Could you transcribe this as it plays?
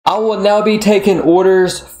I will now be taking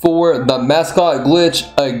orders for the mascot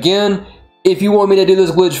glitch again. If you want me to do this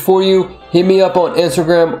glitch for you, hit me up on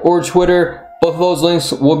Instagram or Twitter. Both of those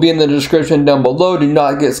links will be in the description down below. Do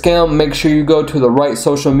not get scammed. Make sure you go to the right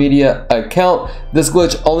social media account. This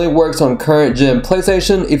glitch only works on current gen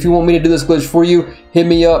PlayStation. If you want me to do this glitch for you, hit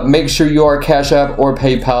me up. Make sure you are Cash App or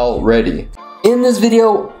PayPal ready. In this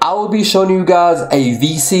video, I will be showing you guys a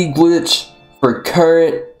VC glitch for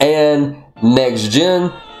current and next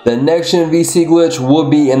gen. The next gen VC glitch will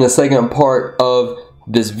be in the second part of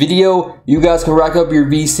this video. You guys can rack up your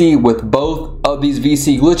VC with both of these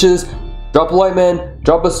VC glitches. Drop a like, man,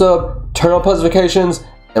 drop a sub, turn on post notifications,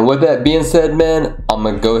 and with that being said, man, I'm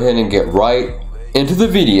gonna go ahead and get right into the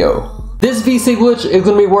video. This VC glitch is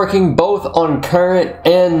gonna be working both on current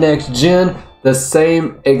and next gen the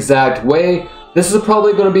same exact way. This is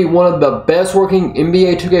probably gonna be one of the best working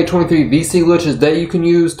NBA 2K23 VC glitches that you can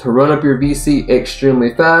use to run up your VC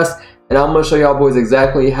extremely fast. And I'm gonna show y'all boys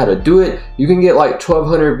exactly how to do it. You can get like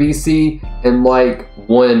 1200 VC in like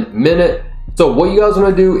 1 minute. So what you guys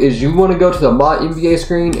want to do is you want to go to the My NBA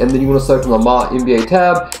screen, and then you want to select on the My NBA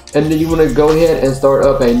tab, and then you want to go ahead and start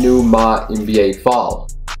up a new My NBA file.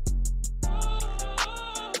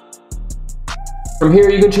 From here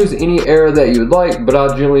you can choose any era that you would like, but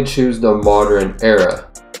I'll generally choose the modern era.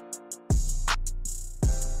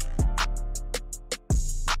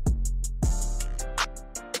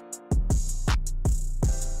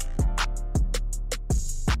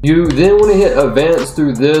 You then want to hit advance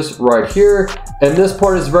through this right here, and this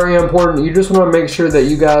part is very important. You just want to make sure that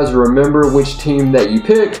you guys remember which team that you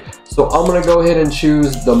pick. So I'm going to go ahead and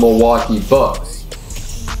choose the Milwaukee Bucks.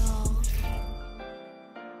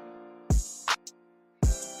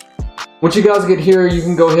 Once you guys get here, you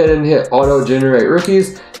can go ahead and hit auto generate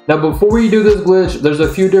rookies. Now before we do this glitch, there's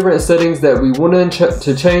a few different settings that we want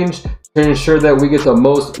to change to ensure that we get the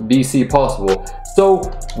most VC possible. So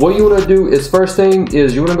what you want to do is, first thing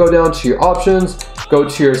is you want to go down to your options, go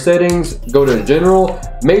to your settings, go to general,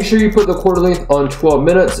 make sure you put the quarter length on 12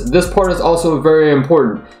 minutes. This part is also very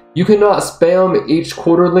important. You cannot spam each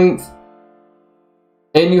quarter length,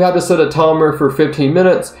 and you have to set a timer for 15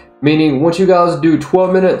 minutes. Meaning once you guys do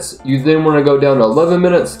 12 minutes, you then want to go down to 11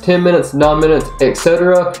 minutes, 10 minutes, 9 minutes,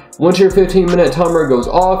 etc. Once your 15-minute timer goes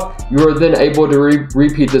off, you are then able to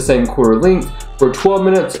repeat the same quarter length for 12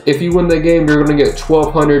 minutes. If you win the game, you're going to get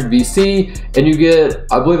 1200 VC, and you get,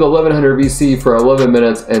 I believe, 1100 VC for 11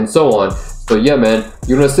 minutes, and so on. So yeah, man,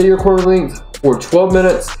 you're going to set your quarter length for 12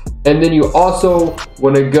 minutes, and then you also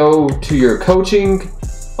want to go to your coaching,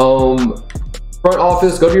 front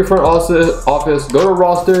office, go to your front office, go to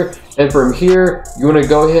roster, and from here you want to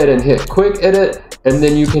go ahead and hit quick edit, and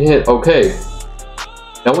then you can hit OK.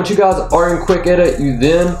 Now once you guys are in quick edit, you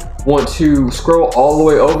then want to scroll all the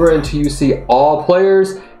way over until you see all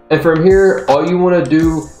players, and from here all you want to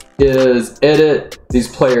do is edit these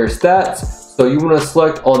player stats. So you want to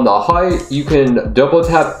select on the height. You can double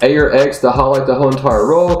tap A or X to highlight the whole entire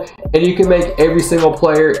row, and you can make every single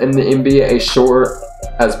player in the NBA as short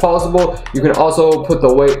as possible. You can also put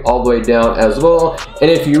the weight all the way down as well.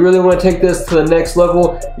 And if you really want to take this to the next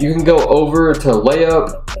level, you can go over to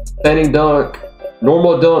layup, standing dunk,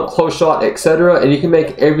 normal dunk, close shot, etc. And you can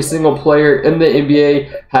make every single player in the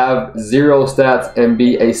NBA have 0 stats and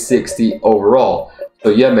be a 60 overall. So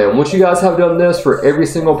yeah, man, once you guys have done this for every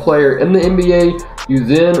single player in the NBA, you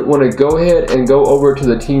then want to go ahead and go over to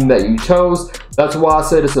the team that you chose. That's why I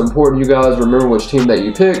said it's important you guys remember which team that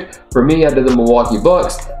you picked. For me, I did the Milwaukee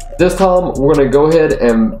Bucks. This time, we're going to go ahead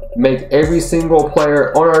and make every single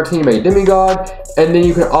player on our team a demigod, and then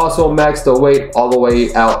you can also max the weight all the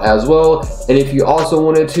way out as well. And if you also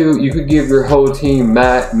wanted to, you could give your whole team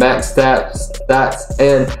max stats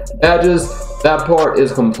and badges. That part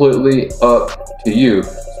is completely up to you.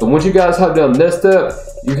 So once you guys have done this step,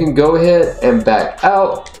 you can go ahead and back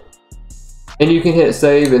out, and you can hit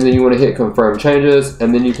save, and then you want to hit confirm changes,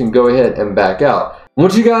 and then you can go ahead and back out.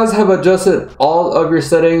 Once you guys have adjusted all of your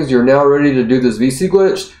settings, you're now ready to do this VC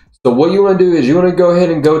glitch. So what you want to do is you want to go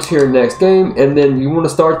ahead and go to your next game, and then you want to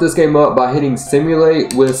start this game up by hitting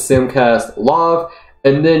simulate with Simcast Live,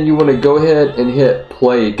 and then you want to go ahead and hit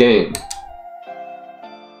play game.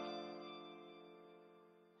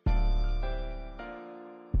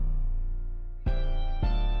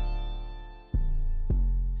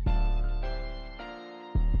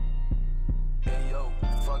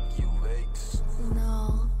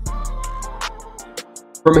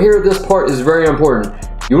 From here, this part is very important.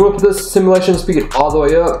 You want to put this simulation speed all the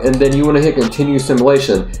way up, and then you want to hit continue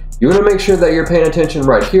simulation. You want to make sure that you're paying attention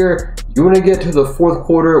right here. You want to get to the fourth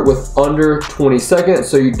quarter with under 20 seconds,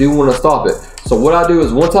 so you do want to stop it. So what I do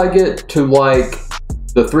is once I get to like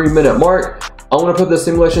the 3-minute mark, I want to put the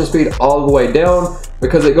simulation speed all the way down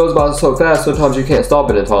because it goes by so fast sometimes you can't stop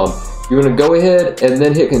it in time. You're going to go ahead and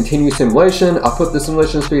then hit continue simulation. I put the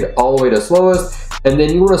simulation speed all the way to slowest, and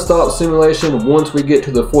then you want to stop simulation once we get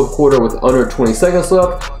to the 4th quarter with under 20 seconds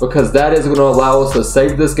left, because that is going to allow us to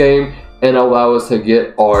save this game and allow us to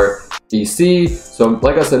get our VC. So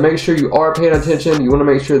like I said, make sure you are paying attention. You want to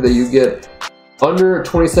make sure that you get under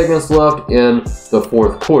 20 seconds left in the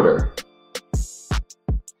 4th quarter.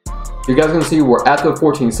 You guys can see we're at the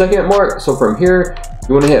 14-second mark. So from here,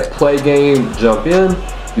 you want to hit play game, jump in.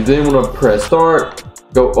 You then want to press start,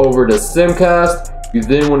 go over to Simcast. You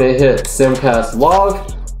then want to hit Simcast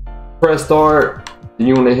log, press start. Then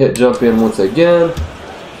you want to hit jump in once again,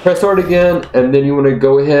 press start again, and then you want to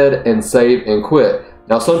go ahead and save and quit.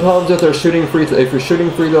 Now sometimes if you're shooting free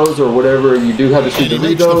throws or whatever, you do have to shoot the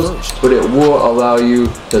free throws, but it will allow you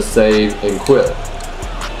to save and quit.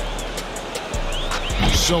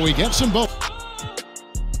 So we get some both.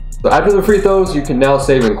 So after the free throws, you can now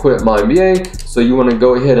save and quit My NBA. So you want to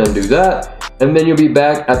go ahead and do that, and then you'll be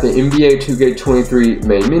back at the NBA 2K23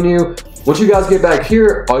 main menu. Once you guys get back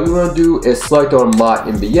here, all you want to do is select on My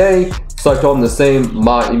NBA, select on the same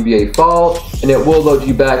My NBA file, and it will load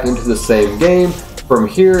you back into the same game. From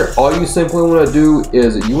here, all you simply want to do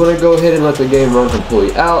is you want to go ahead and let the game run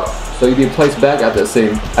completely out. So you'll be placed back at that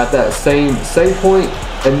same save point,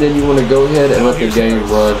 and then you want to go ahead and let the game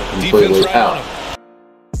run completely out.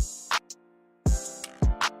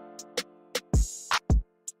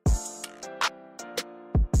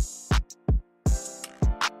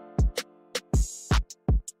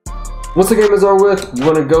 Once the game is over with, you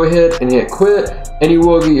want to go ahead and hit quit, and you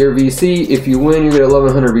will get your VC. If you win, you get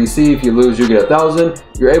 1100 VC. If you lose, you get 1000.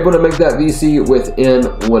 You're able to make that VC within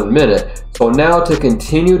 1 minute. So now to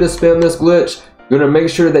continue to spam this glitch, you're going to make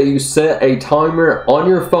sure that you set a timer on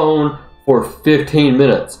your phone for 15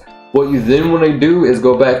 minutes. What you then want to do is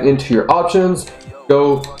go back into your options,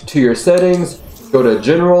 go to your settings, go to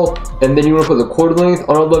general, and then you want to put the quarter length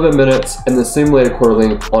on 11 minutes and the simulated quarter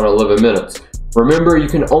length on 11 minutes. Remember, you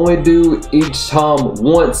can only do each time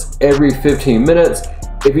once every 15 minutes.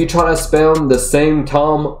 If you try to spam the same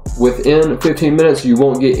time within 15 minutes, you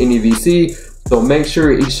won't get any VC. So make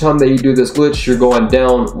sure each time that you do this glitch, you're going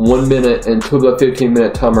down 1 minute until the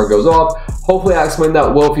 15-minute timer goes off. Hopefully I explained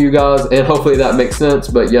that well for you guys, and hopefully that makes sense.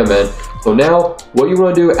 But yeah, man. So now what you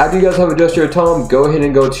want to do after you guys have adjusted your time, go ahead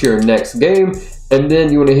and go to your next game, and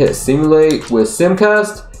then you want to hit simulate with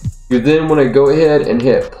Simcast. You then want to go ahead and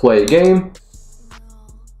hit play game.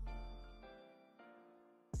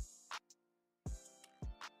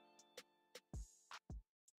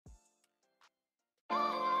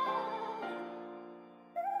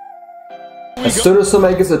 As soon as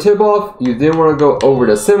somebody gets a tip off, you then want to go over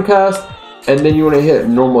to Simcast, and then you want to hit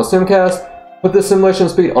normal Simcast, put the simulation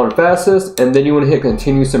speed on fastest, and then you want to hit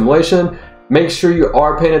continue simulation. Make sure you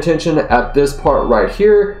are paying attention at this part right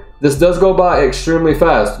here. This does go by extremely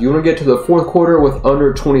fast. You want to get to the 4th quarter with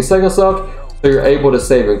under 20 seconds left, so you're able to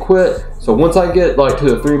save and quit. So once I get like to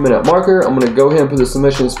the 3-minute marker, I'm going to go ahead and put the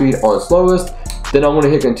simulation speed on slowest. Then I'm going to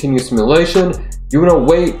hit continue simulation. You want to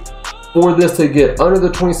wait for this to get under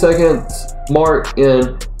the 20 seconds mark in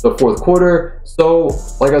the 4th quarter. So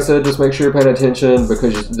like I said, just make sure you're paying attention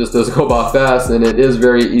because this does go by fast and it is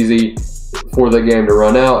very easy for the game to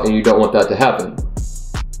run out, and you don't want that to happen.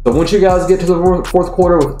 So once you guys get to the 4th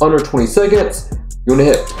quarter with under 20 seconds, you want to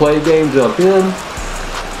hit play game, jump in,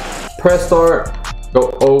 press start,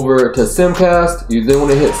 go over to Simcast. You then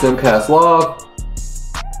want to hit Simcast log,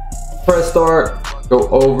 press start, go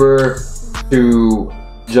over to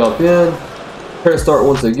jump in, press start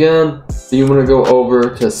once again. Then you want to go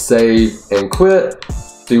over to save and quit.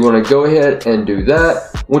 So you want to go ahead and do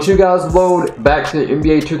that. Once you guys load back to the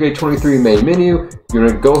NBA 2K23 main menu, you're going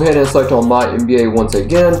to go ahead and select on My NBA once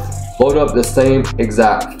again, load up the same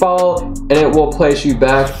exact file, and it will place you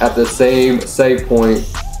back at the same save point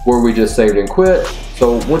where we just saved and quit.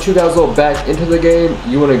 So once you guys load back into the game,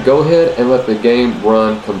 you want to go ahead and let the game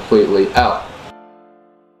run completely out.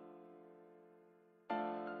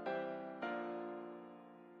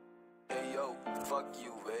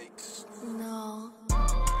 No.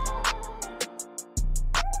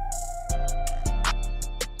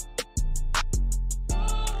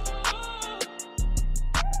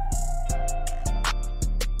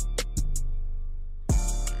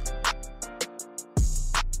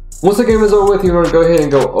 Once the game is over with, you want to go ahead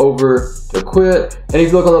and go over to quit. And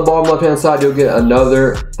if you look on the bottom left hand side, you'll get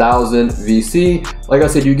another 1000 VC. Like I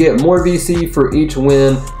said, you get more VC for each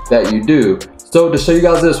win that you do. So to show you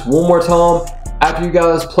guys this one more time, after you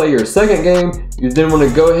guys play your second game, you then want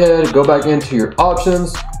to go ahead, go back into your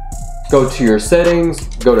options, go to your settings,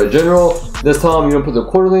 go to general. This time you're gonna put the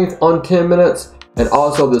quarter length on 10 minutes and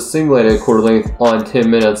also the simulated quarter length on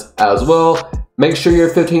 10 minutes as well. Make sure your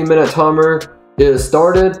 15-minute timer is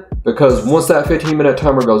started, because once that 15-minute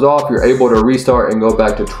timer goes off, you're able to restart and go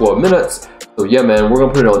back to 12 minutes. So yeah, man, we're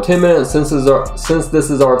gonna put it on 10 minutes since this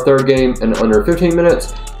is our third game in under 15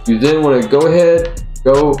 minutes. You then want to go ahead,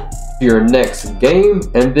 go to your next game,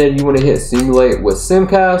 and then you want to hit simulate with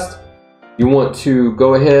Simcast. You want to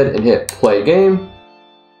go ahead and hit play game.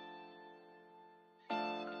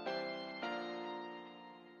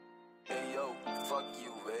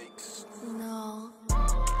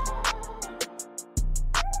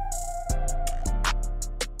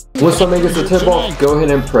 Once something gets a tip off, go ahead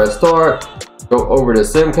and press start. Go over to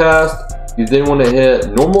Simcast. You then want to hit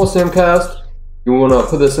normal Simcast. You want to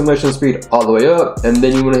put the simulation speed all the way up, and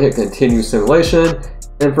then you want to hit continue simulation.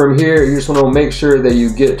 And from here, you just want to make sure that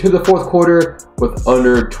you get to the fourth quarter with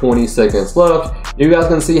under 20 seconds left. You guys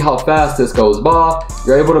can see how fast this goes by.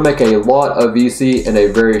 You're able to make a lot of VC in a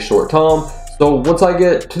very short time. So once I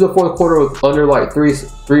get to the fourth quarter with under like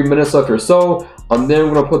three minutes left or so, I'm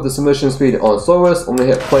then going to put the simulation speed on slowest. I'm going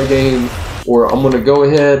to hit play game, or I'm going to go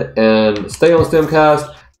ahead and stay on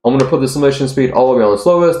Simcast. I'm going to put the simulation speed all the way on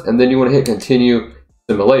slowest, and then you want to hit continue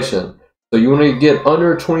simulation. So you want to get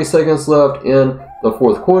under 20 seconds left in the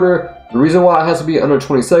fourth quarter. The reason why it has to be under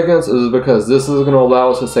 20 seconds is because this is going to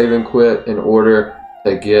allow us to save and quit in order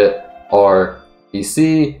to get our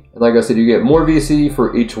VC. And like I said, you get more VC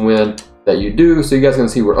for each win that you do. So you guys can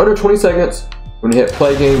see we're under 20 seconds. We're going to hit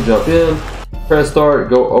play game, jump in, press start,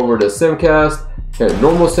 go over to Simcast, hit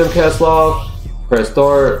normal Simcast live, press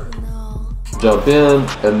start, jump in,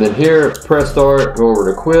 and then here, press start, go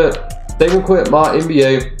over to quit, save and quit My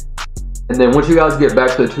NBA. And then once you guys get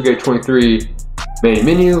back to the 2K23 main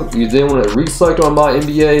menu, you then want to reselect on My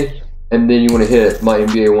NBA, and then you want to hit My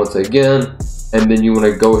NBA once again, and then you want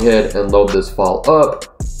to go ahead and load this file up.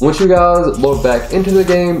 Once you guys load back into the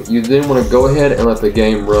game, you then want to go ahead and let the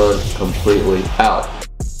game run completely out.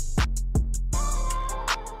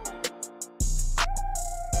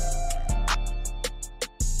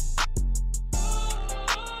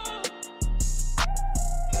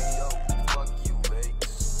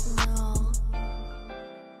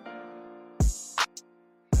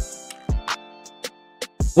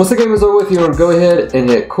 Once the game is over with, you want to go ahead and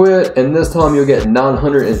hit quit, and this time you'll get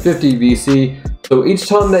 950 VC. So each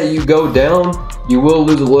time that you go down, you will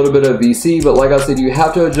lose a little bit of VC, but like I said, you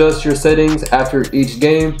have to adjust your settings after each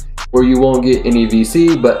game where you won't get any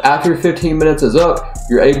VC. But after 15 minutes is up,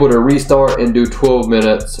 you're able to restart and do 12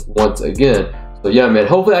 minutes once again. So yeah, man,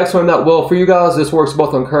 hopefully I explained that well for you guys. This works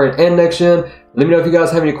both on current and next gen. Let me know if you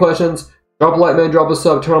guys have any questions. Drop a like, man, drop a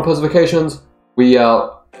sub, turn on post notifications. We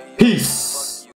out. Peace.